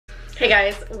Hey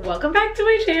guys, welcome back to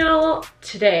my channel.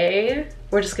 Today,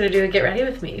 we're just gonna do a get ready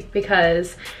with me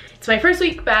because it's my first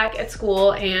week back at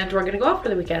school and we're gonna go out for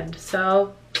the weekend.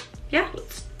 So yeah,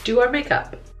 let's do our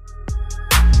makeup.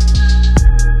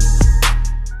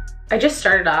 I just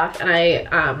started off and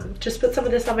I just put some of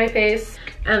this on my face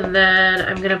and then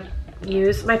I'm gonna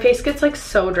use, my face gets like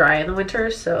so dry in the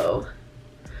winter, so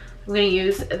I'm gonna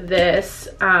use this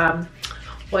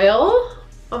oil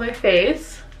on my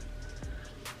face.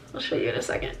 I'll show you in a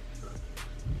second.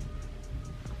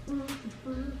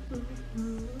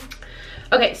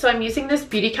 Okay, so I'm using this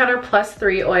Beauty Counter Plus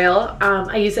 3 oil.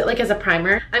 I use it like as a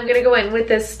primer. I'm gonna go in with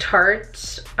this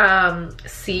Tarte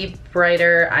See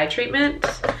Brighter eye treatment.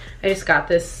 I just got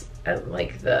this at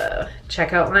like the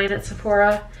checkout line at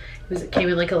Sephora. It came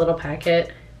in like a little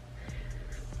packet.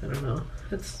 I don't know,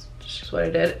 that's just what I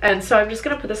did. And so I'm just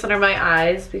gonna put this under my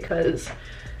eyes because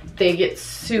they get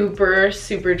super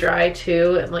dry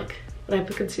too, and like when I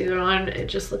put concealer on it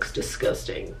just looks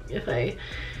disgusting if I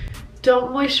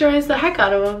don't moisturize the heck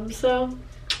out of them. So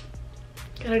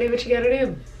gotta do what you gotta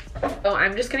do. So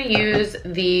I'm just gonna use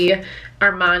the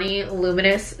Armani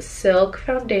Luminous Silk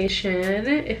Foundation,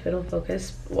 if it'll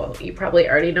focus. Well, you probably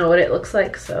already know what it looks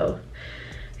like, so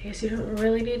I guess you don't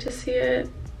really need to see it.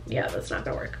 Yeah, that's not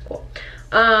gonna work. Cool.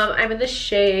 I'm in the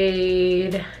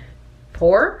shade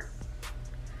 4.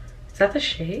 Is that the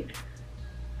shade?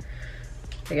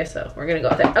 I guess so. We're gonna go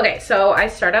with it. Okay, so I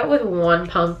start out with one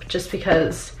pump just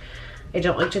because I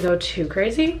don't like to go too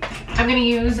crazy. I'm gonna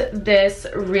use this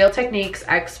Real Techniques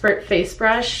Expert Face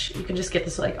Brush. You can just get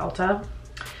this at like Ulta.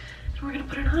 And we're gonna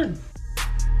put it on.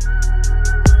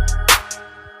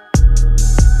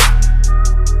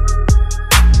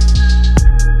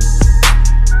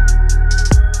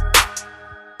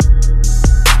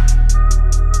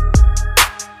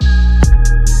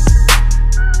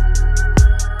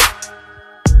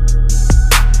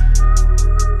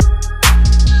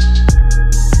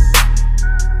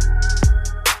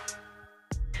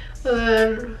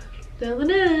 Down the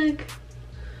neck.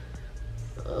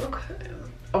 Okay.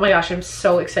 Oh my gosh, I'm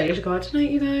so excited to go out tonight,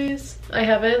 you guys. I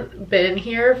haven't been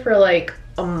here for like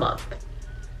a month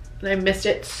and I missed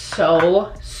it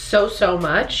so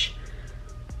much.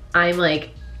 I'm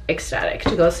like ecstatic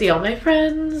to go see all my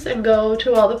friends and go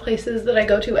to all the places that I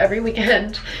go to every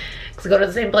weekend, because I go to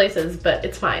the same places, but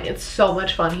it's fine. It's so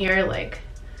much fun here. Like,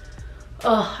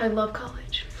 oh, I love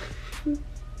college.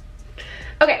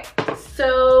 Okay,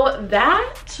 so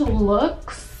that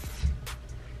looks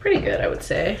pretty good, I would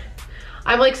say.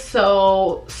 I'm like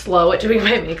so slow at doing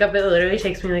my makeup. It literally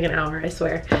takes me like an hour, I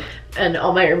swear. And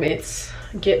all my roommates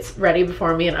get ready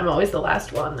before me and I'm always the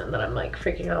last one, and then I'm like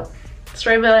freaking out.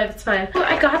 Story of my life, it's fine. Well,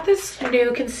 I got this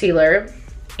new concealer,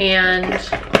 and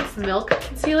it's Milk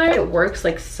Concealer. It works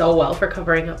like so well for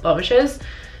covering up blemishes.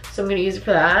 So I'm gonna use it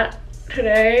for that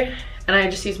today. And I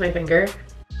just use my finger.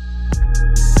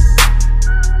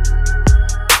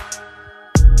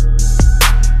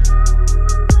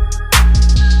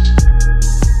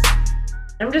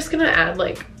 I'm just gonna add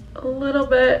like a little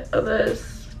bit of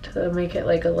this to make it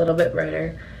like a little bit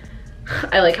brighter.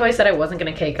 I like how I said I wasn't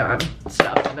gonna cake on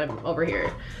stuff and I'm over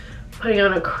here putting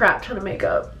on a crap ton of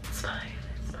makeup. It's fine,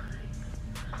 it's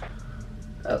fine.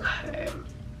 Okay.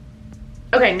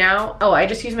 Okay, now, oh, I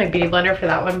just used my beauty blender for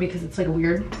that one because it's like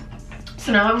weird.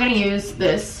 So now I'm gonna use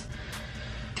this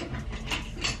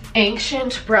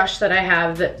ancient brush that I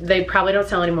have that they probably don't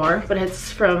sell anymore, but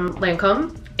it's from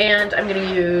Lancome. And I'm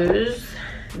gonna use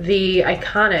the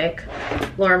iconic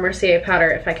Laura Mercier powder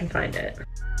if I can find it.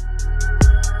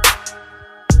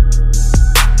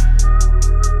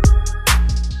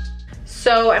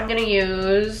 So I'm gonna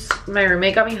use, my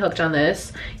roommate got me hooked on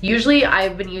this. Usually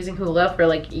I've been using Hoola for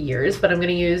like years, but I'm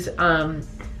gonna use the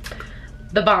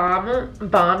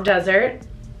Balm Desert.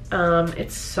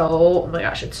 It's so, oh my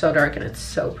gosh, it's so dark and it's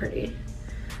so pretty.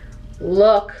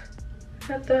 Look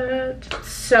at that.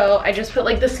 So I just put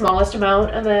like the smallest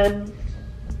amount and then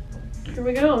here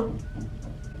we go.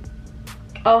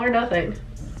 All or nothing.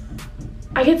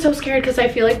 I get so scared because I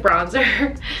feel like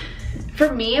bronzer,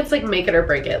 for me, it's like make it or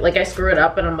break it. Like I screw it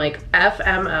up and I'm like,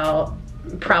 FML,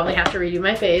 probably have to redo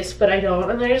my face, but I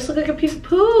don't, and then I just look like a piece of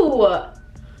poo.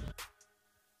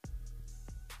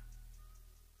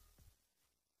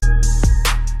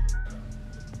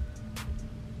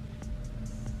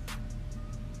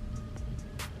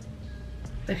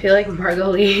 I feel like Margot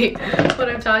Lee when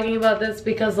I'm talking about this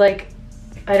because like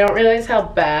I don't realize how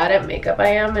bad at makeup I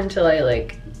am until I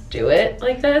like do it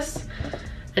like this.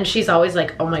 And she's always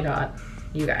like, oh my god,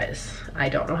 you guys, I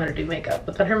don't know how to do makeup.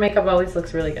 But then her makeup always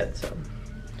looks really good, so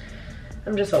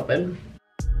I'm just hoping.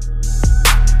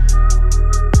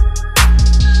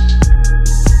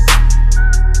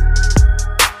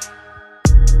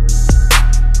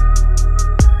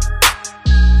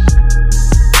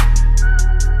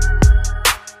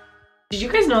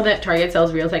 that Target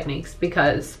sells Real Techniques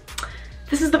because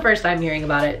this is the first time hearing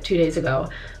about it 2 days ago.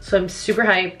 So I'm super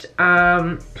hyped.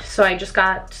 So I just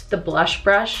got the blush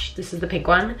brush. This is the pink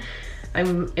one.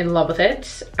 I'm in love with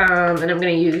it. And I'm gonna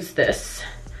use this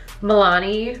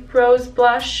Milani Rose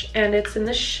blush, and it's in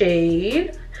the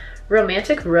shade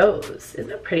Romantic Rose. Isn't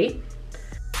that pretty?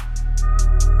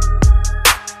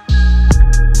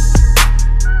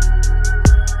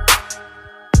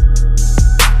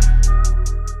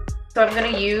 So I'm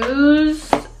gonna use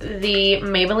the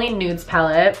Maybelline Nudes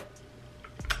palette,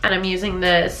 and I'm using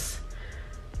this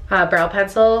brow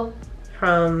pencil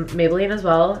from Maybelline as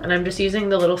well, and I'm just using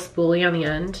the little spoolie on the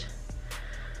end.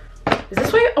 Is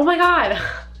this why? Oh my god.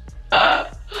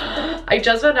 I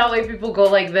just found out why people go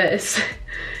like this.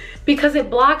 Because it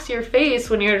blocks your face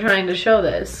when you're trying to show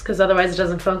this, because otherwise it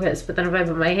doesn't focus. But then if I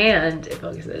put my hand, it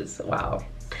focuses. Wow.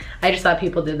 I just thought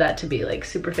people did that to be like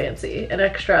super fancy and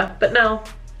extra, but no,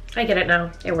 I get it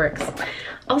now. It works.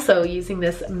 Also using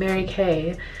this Mary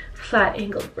Kay flat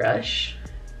angled brush.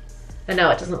 And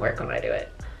now it doesn't work when I do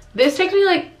it. This takes me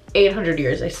like 800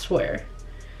 years, I swear.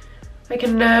 I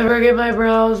can never get my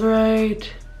brows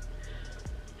right.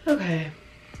 Okay,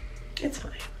 it's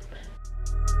fine.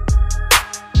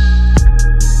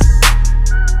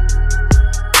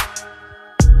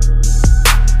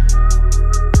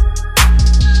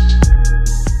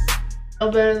 A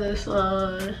little bit of this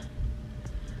one.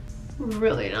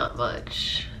 Really not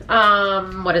much.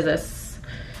 What is this?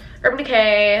 Urban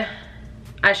Decay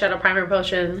eyeshadow primer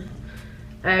potion.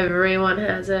 Everyone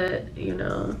has it, you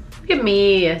know. Look at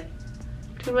me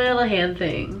doing my little hand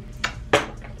thing.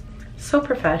 So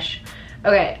profesh.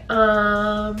 Okay,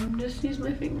 just use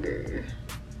my finger.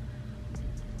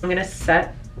 I'm gonna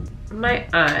set my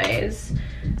eyes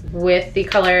with the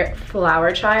color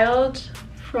Flower Child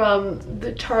from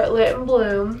the Tartelette and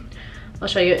Bloom. I'll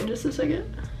show you it in just a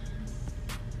second.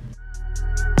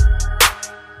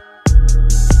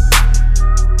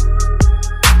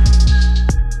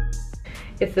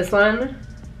 It's this one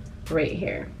right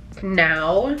here.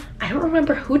 Now, I don't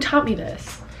remember who taught me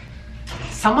this.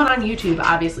 Someone on YouTube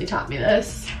obviously taught me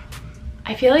this.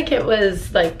 I feel like it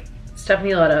was like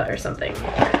Stephanie Lotta or something.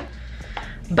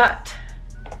 But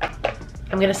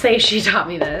I'm gonna say she taught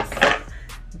me this.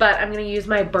 But I'm gonna use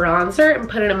my bronzer and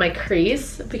put it in my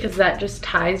crease because that just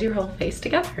ties your whole face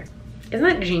together. Isn't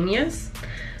that genius?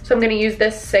 So I'm gonna use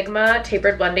this Sigma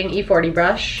Tapered Blending E40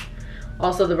 brush.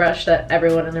 Also the brush that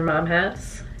everyone and their mom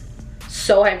has.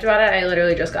 So hyped about it, I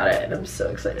literally just got it and I'm so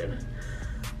excited.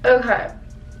 Okay,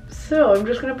 so I'm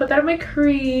just gonna put that in my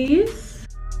crease.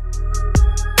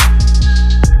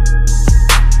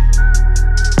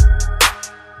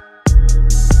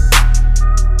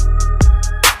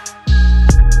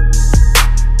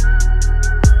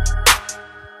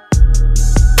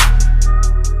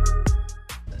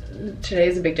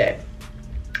 Today's a big day.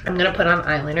 I'm gonna put on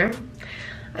eyeliner.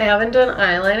 I haven't done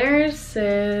eyeliner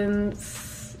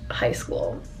since high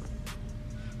school.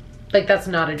 Like, that's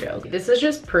not a joke. This is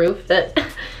just proof that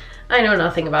I know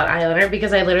nothing about eyeliner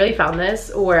because I literally found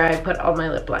this where I put all my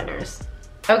lip liners.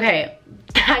 Okay,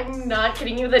 I'm not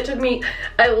kidding you. That took me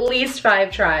at least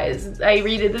 5 tries. I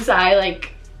redid this eye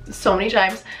like so many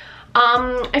times.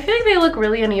 I feel like they look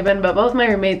really uneven, but both my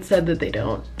roommates said that they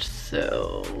don't,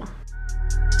 so.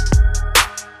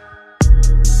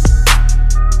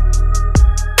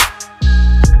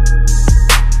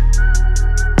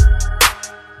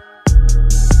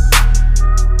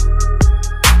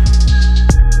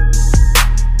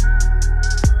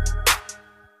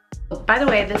 By the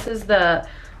way, this is the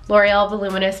L'Oreal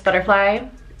Voluminous Butterfly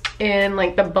in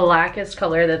like the blackest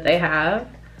color that they have.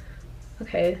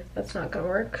 Okay, that's not gonna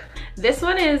work. This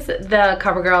one is the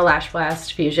CoverGirl Lash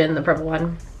Blast Fusion, the purple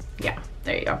one. Yeah,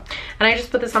 there you go. And I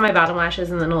just put this on my bottom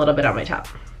lashes and then a little bit on my top.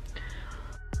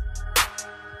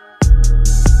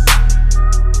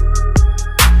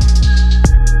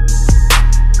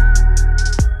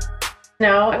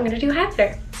 Now I'm gonna do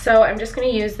highlighter. So I'm just gonna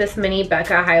use this mini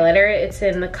Becca highlighter. It's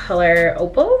in the color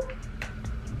Opal.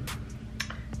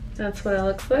 That's what it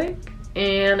looks like.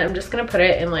 And I'm just gonna put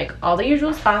it in like all the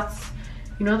usual spots.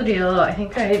 You know the deal. I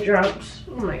think I dropped,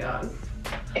 oh my god.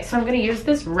 Okay, so I'm gonna use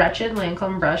this wretched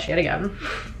Lancome brush yet again.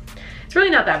 It's really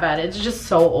not that bad. It's just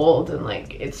so old and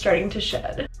like it's starting to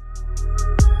shed.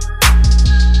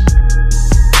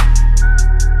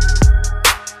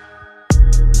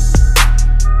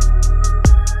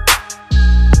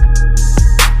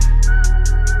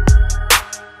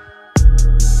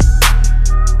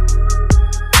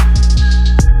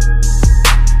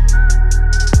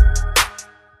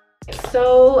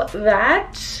 So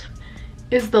that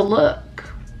is the look.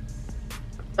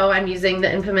 So I'm using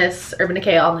the infamous Urban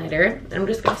Decay All Nighter. I'm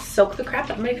just gonna soak the crap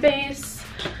out of my face.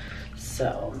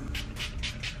 So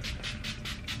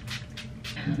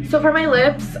for my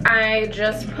lips, I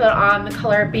just put on the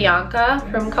color Bianca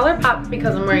from ColourPop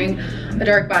because I'm wearing a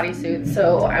dark bodysuit,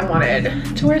 so I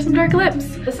wanted to wear some dark lips.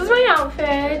 This is my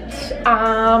outfit.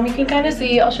 You can kind of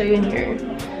see, I'll show you in here.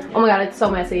 Oh my god, it's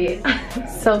so messy.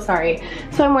 So sorry.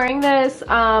 So I'm wearing this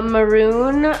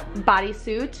maroon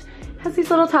bodysuit. It has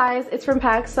these little ties. It's from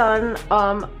PacSun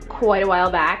quite a while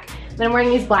back. Then I'm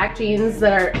wearing these black jeans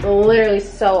that are literally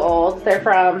so old. They're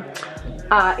from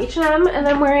H&M, and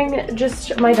then I'm wearing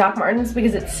just my Doc Martens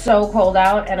because it's so cold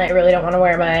out and I really don't want to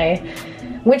wear my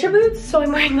winter boots, so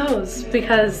I'm wearing those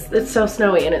because it's so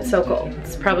snowy and it's so cold.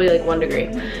 It's probably like 1 degree.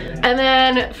 And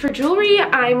then for jewelry,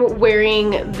 I'm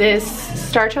wearing this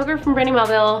star choker from Brandy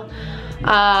Melville,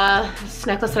 this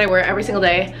necklace that I wear every single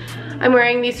day. I'm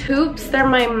wearing these hoops. They're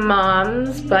my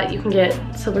mom's, but you can get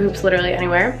silver hoops literally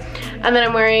anywhere. And then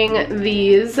I'm wearing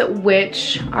these,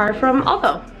 which are from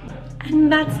Aldo.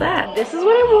 And that's that. This is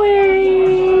what I'm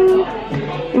wearing.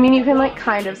 I mean, you can like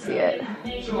kind of see it.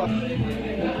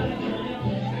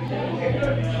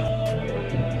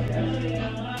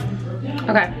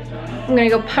 Okay, I'm gonna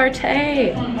go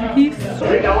partay. Peace.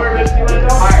 Sorry, don't worry, Miss.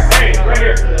 Hey, right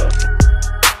here.